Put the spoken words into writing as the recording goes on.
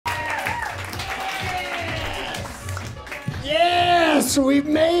house. We've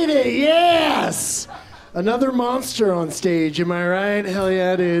made it. Yes! Another monster on stage. Am I right? Hell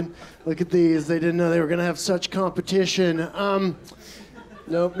yeah, dude. Look at these. They didn't know they were going to have such competition.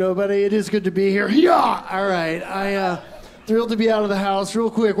 Nope, nobody. It is good to be here. Yeah! All right. Thrilled to be out of the house. Real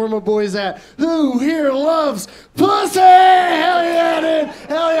quick, where my boys at? Who here loves pussy? Hell yeah, dude.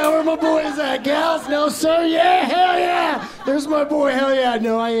 Hell yeah, where my boys at? Gals? No, sir? Yeah, hell yeah. There's my boy. Hell yeah.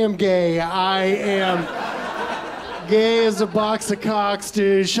 No, I am gay. I am gay as a box of cocks,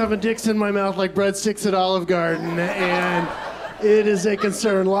 dude. Shoving dicks in my mouth like breadsticks at Olive Garden. And it is a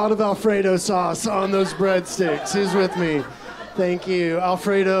concern. A lot of Alfredo sauce on those breadsticks. Who's with me? Thank you.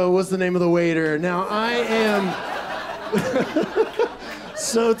 Alfredo was the name of the waiter. Now, I am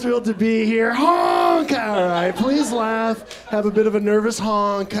so thrilled to be here. Honk! All right, please laugh. Have a bit of a nervous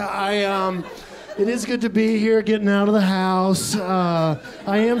honk. It is good to be here, getting out of the house. I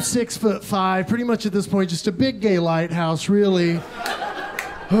am 6'5", pretty much at this point, just a big gay lighthouse, really.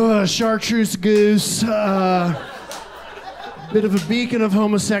 Chartreuse goose. Bit of a beacon of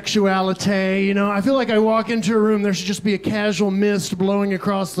homosexuality. You know, I feel like I walk into a room, there should just be a casual mist blowing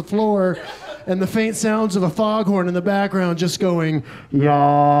across the floor, and the faint sounds of a foghorn in the background just going, "Yas,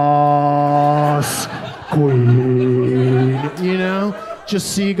 queen." You know?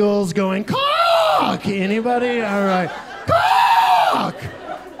 Just seagulls going, "Cock!" Anybody? All right. Cock!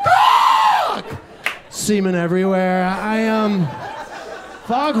 Cock! Semen everywhere.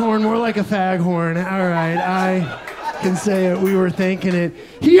 Foghorn, more like a faghorn. All right, I can say it. We were thinking it.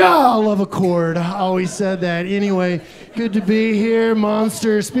 Yeah, I love a chord. I always said that. Anyway, good to be here.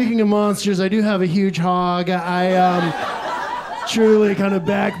 Monsters. Speaking of monsters, I do have a huge hog. Truly kind of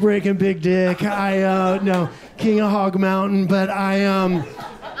back-breaking big dick. No, king of Hog Mountain, but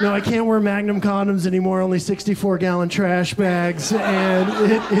no, I can't wear Magnum condoms anymore, only 64-gallon trash bags, and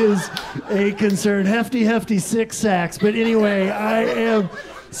it is a concern. Hefty 6 sacks. But anyway, I am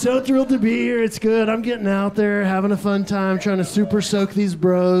so thrilled to be here. It's good. I'm getting out there, having a fun time, trying to super soak these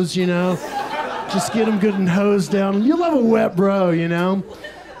bros, you know. Just get them good and hosed down. You love a wet bro, you know.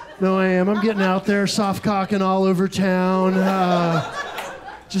 No, I am. I'm getting out there, soft cocking all over town,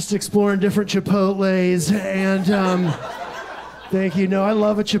 just exploring different Chipotles, and thank you. No, I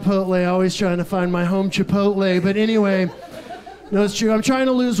love a Chipotle. Always trying to find my home Chipotle. But anyway, no, it's true. I'm trying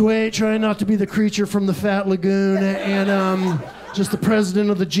to lose weight, trying not to be the creature from the Fat Lagoon, and just the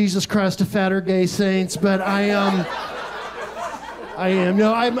president of the Jesus Christ of Fatter Gay Saints. But I am.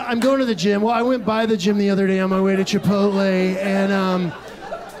 No, I'm going to the gym. Well, I went by the gym the other day on my way to Chipotle, and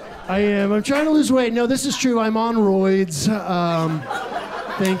I'm trying to lose weight. No, this is true. I'm on roids.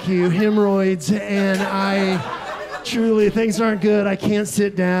 Thank you, hemorrhoids, and truly, things aren't good. I can't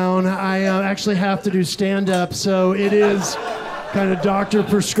sit down. I actually have to do stand-up, so it is kind of doctor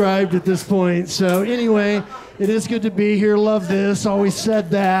prescribed at this point. So anyway, it is good to be here. Love this. Always said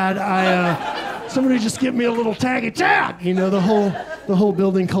that. Somebody just give me a little taggy tag. You know, the whole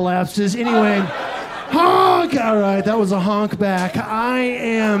building collapses. Anyway, honk. All right, that was a honk back. I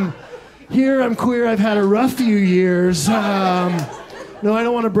am here. I'm queer. I've had a rough few years. No, I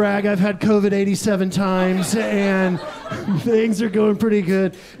don't want to brag. I've had COVID 87 times, and things are going pretty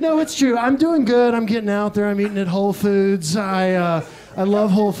good. No, it's true. I'm doing good. I'm getting out there. I'm eating at Whole Foods. I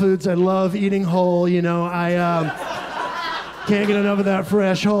love Whole Foods. I love eating whole. You know, I can't get enough of that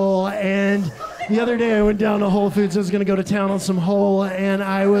fresh whole. And the other day I went down to Whole Foods. I was going to go to town on some whole, and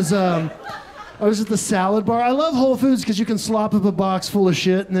I was at the salad bar. I love Whole Foods because you can slop up a box full of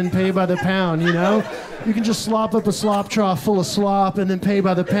shit and then pay by the pound, you know? You can just slop up a slop trough full of slop and then pay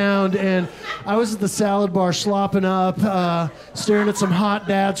by the pound. And I was at the salad bar slopping up, staring at some hot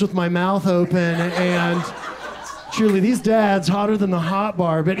dads with my mouth open. And truly, these dads, hotter than the hot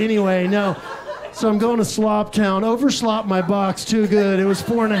bar. But anyway, no. So I'm going to Slop Town. Overslop my box too good. It was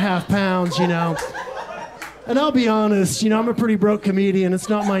 4.5 pounds, you know. And I'll be honest, you know, I'm a pretty broke comedian. It's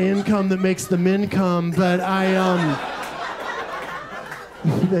not my income that makes the men come, but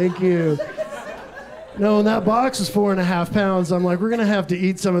thank you. No, and that box is 4.5 pounds. I'm like, we're gonna have to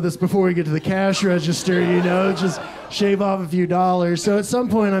eat some of this before we get to the cash register, you know, just shave off a few dollars. So at some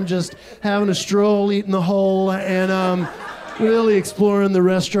point, I'm just having a stroll, eating the whole, and really exploring the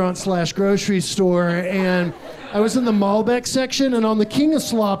restaurant/grocery store. And I was in the Malbec section, and on the King of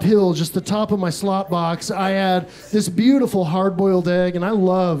Slop Hill, just the top of my slop box, I had this beautiful hard-boiled egg, and I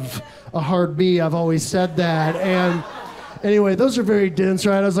love a hard B. I've always said that. And anyway, those are very dense,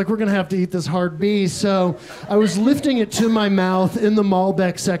 right? I was like, we're gonna have to eat this hard B. So I was lifting it to my mouth in the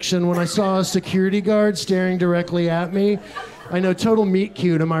Malbec section when I saw a security guard staring directly at me. I know, total meet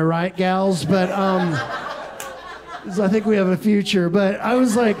cute, am I right, gals? But I think we have a future. But I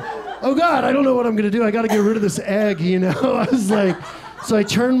was like, oh God, I don't know what I'm gonna do. I gotta get rid of this egg, you know? I was like, so I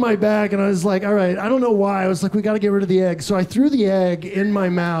turned my back and I was like, all right, I don't know why. I was like, we gotta get rid of the egg. So I threw the egg in my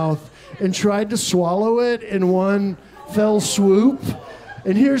mouth and tried to swallow it in one fell swoop.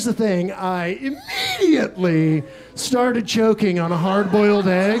 And here's the thing, I immediately started choking on a hard-boiled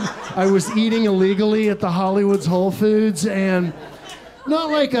egg. I was eating illegally at the Hollywood's Whole Foods, and not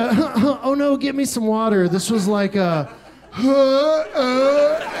like a, oh no, get me some water. This was like a,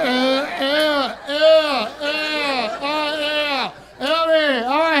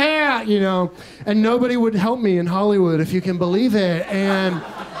 you know, and nobody would help me in Hollywood, if you can believe it. And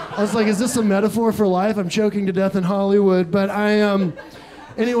I was like, is this a metaphor for life? I'm choking to death in Hollywood. But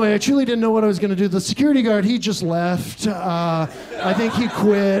anyway, I truly didn't know what I was going to do. The security guard, he just left. I think he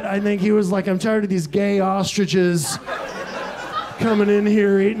quit. I think he was like, I'm tired of these gay ostriches coming in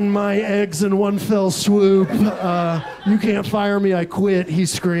here eating my eggs in one fell swoop. You can't fire me, I quit, he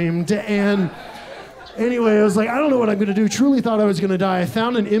screamed. And anyway, I was like, I don't know what I'm going to do. Truly thought I was going to die. I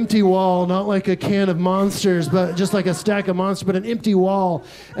found an empty wall, not like a can of monsters, but just like a stack of monsters, but an empty wall.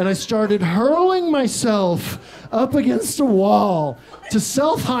 And I started hurling myself up against a wall to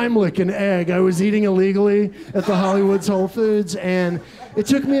self-Heimlich an egg I was eating illegally at the Hollywood's Whole Foods. And it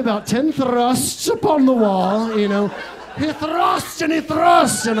took me about 10 thrusts upon the wall, you know. He thrusts and he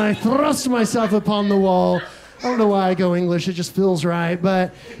thrusts, and I thrust myself upon the wall. I don't know why I go English, it just feels right.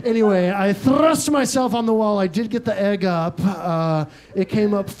 But anyway, I thrust myself on the wall. I did get the egg up. It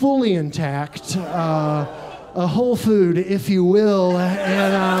came up fully intact. A whole food, if you will.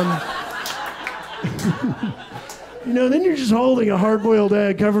 And, you know, then you're just holding a hard-boiled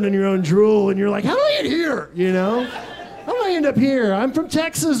egg covered in your own drool, and you're like, how do I get here, you know? How do I end up here? I'm from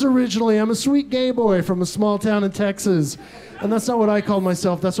Texas originally. I'm a sweet gay boy from a small town in Texas. And that's not what I called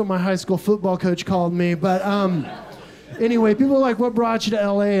myself. That's what my high school football coach called me. But anyway, people are like, what brought you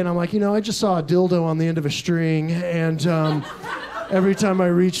to LA? And I'm like, you know, I just saw a dildo on the end of a string. And every time I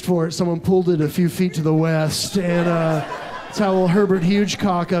reached for it, someone pulled it a few feet to the west. And that's how old Herbert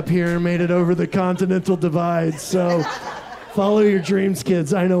Hugecock up here made it over the Continental Divide. So follow your dreams,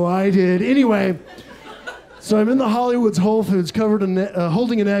 kids. I know I did. Anyway. So I'm in the Hollywood's Whole Foods holding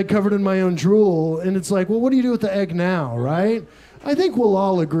an egg covered in my own drool, and it's like, well, what do you do with the egg now, right? I think we'll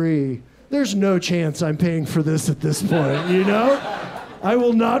all agree there's no chance I'm paying for this at this point, you know? I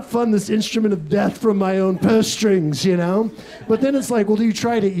will not fund this instrument of death from my own purse strings, you know? But then it's like, well, do you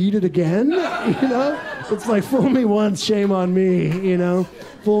try to eat it again, you know? It's like, fool me once, shame on me, you know?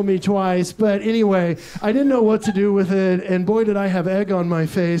 Fool me twice. But anyway, I didn't know what to do with it, and boy, did I have egg on my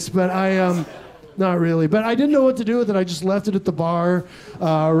face, but not really, but I didn't know what to do with it. I just left it at the bar,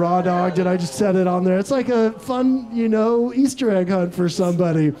 raw dogged it. I just set it on there. It's like a fun, you know, Easter egg hunt for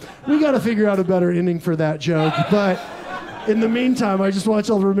somebody. We got to figure out a better ending for that joke. But in the meantime, I just want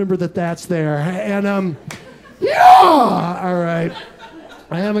y'all to remember that that's there. And yeah, all right.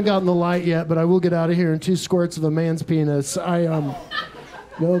 I haven't gotten the light yet, but I will get out of here in 2 squirts of a man's penis. No,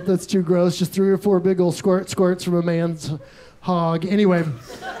 that's too gross. Just 3 or 4 big old squirts from a man's hog. Anyway.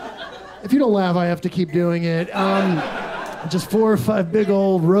 If you don't laugh, I have to keep doing it. Just 4 or 5 big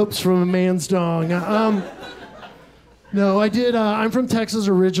old ropes from a man's dong. No, I did. I'm from Texas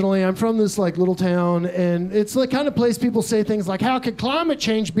originally. I'm from this like little town, and it's the kind of place people say things like, "How could climate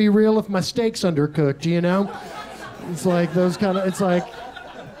change be real if my steak's undercooked?" You know? It's like those kind of. It's like,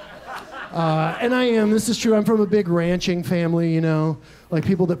 and I am. This is true. I'm from a big ranching family. You know, like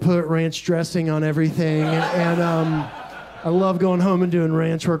people that put ranch dressing on everything, and I love going home and doing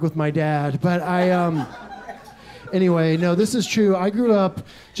ranch work with my dad. But anyway, no, this is true. I grew up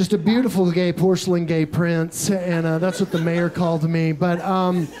just a beautiful gay porcelain gay prince, and that's what the mayor called me. But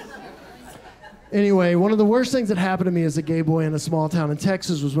anyway, one of the worst things that happened to me as a gay boy in a small town in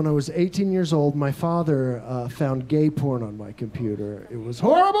Texas was when I was 18 years old, my father found gay porn on my computer. It was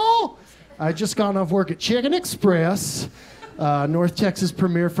horrible. I'd just gotten off work at Chicken Express, North Texas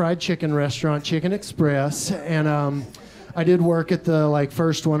premier fried chicken restaurant, Chicken Express, and I did work at the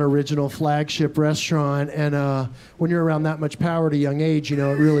first one original flagship restaurant, and when you're around that much power at a young age, you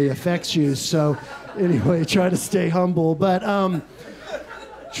know, it really affects you. So anyway, try to stay humble. But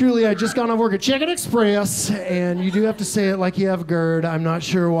truly, I just got off work at Chicken Express, and you do have to say it like you have GERD. I'm not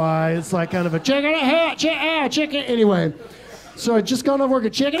sure why. It's like kind of a chicken. Anyway, so I just got off work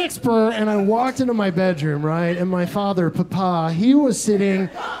at Chicken Express, and I walked into my bedroom, right? And my father, Papa, he was sitting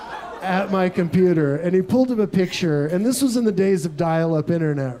at my computer, and he pulled up a picture, and this was in the days of dial-up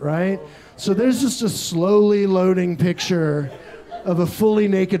internet, right? So there's just a slowly loading picture of a fully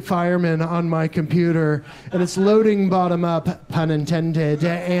naked fireman on my computer, and it's loading bottom up, pun intended,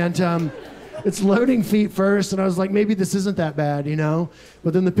 and it's loading feet first, and I was like, maybe this isn't that bad, you know?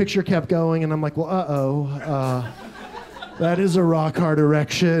 But then the picture kept going, and I'm like, well, that is a rock hard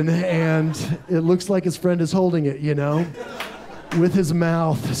erection, and it looks like his friend is holding it, you know, with his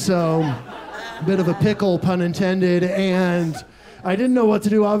mouth. So, a bit of a pickle, pun intended, and I didn't know what to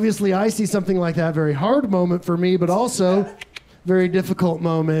do. Obviously, I see something like that, very hard moment for me, but also very difficult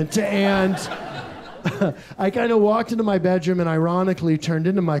moment. And I kind of walked into my bedroom and ironically turned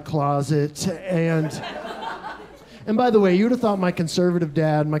into my closet. And by the way, you'd have thought my conservative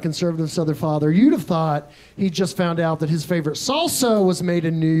dad, my conservative Southern father, you'd have thought he just found out that his favorite salsa was made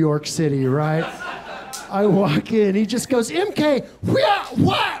in New York City, right? I walk in, he just goes, MK,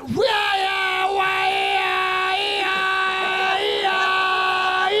 what?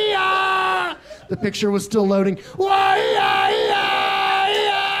 The picture was still loading.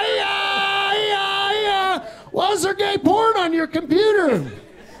 Was there gay porn on your computer?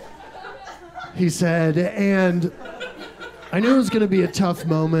 He said, and I knew it was going to be a tough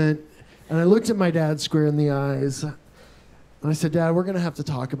moment, and I looked at my dad square in the eyes, and I said, Dad, we're going to have to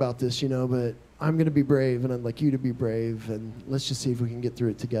talk about this, you know, but I'm going to be brave, and I'd like you to be brave, and let's just see if we can get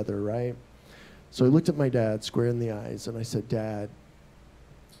through it together, right? So I looked at my dad square in the eyes, and I said, Dad,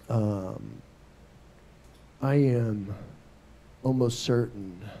 I am almost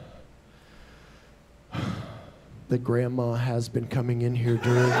certain that Grandma has been coming in here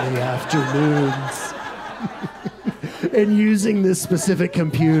during the afternoons and using this specific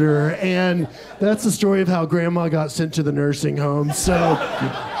computer. And that's the story of how Grandma got sent to the nursing home. So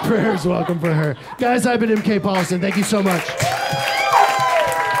prayers welcome for her. Guys, I've been MK Paulsen. Thank you so much.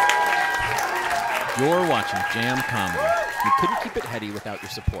 You're watching Jam Comedy. We couldn't keep it heady without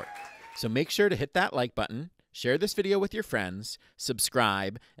your support. So make sure to hit that like button, share this video with your friends,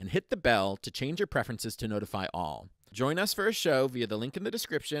 subscribe, and hit the bell to change your preferences to notify all. Join us for a show via the link in the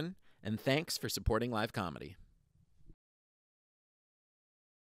description, and thanks for supporting live comedy.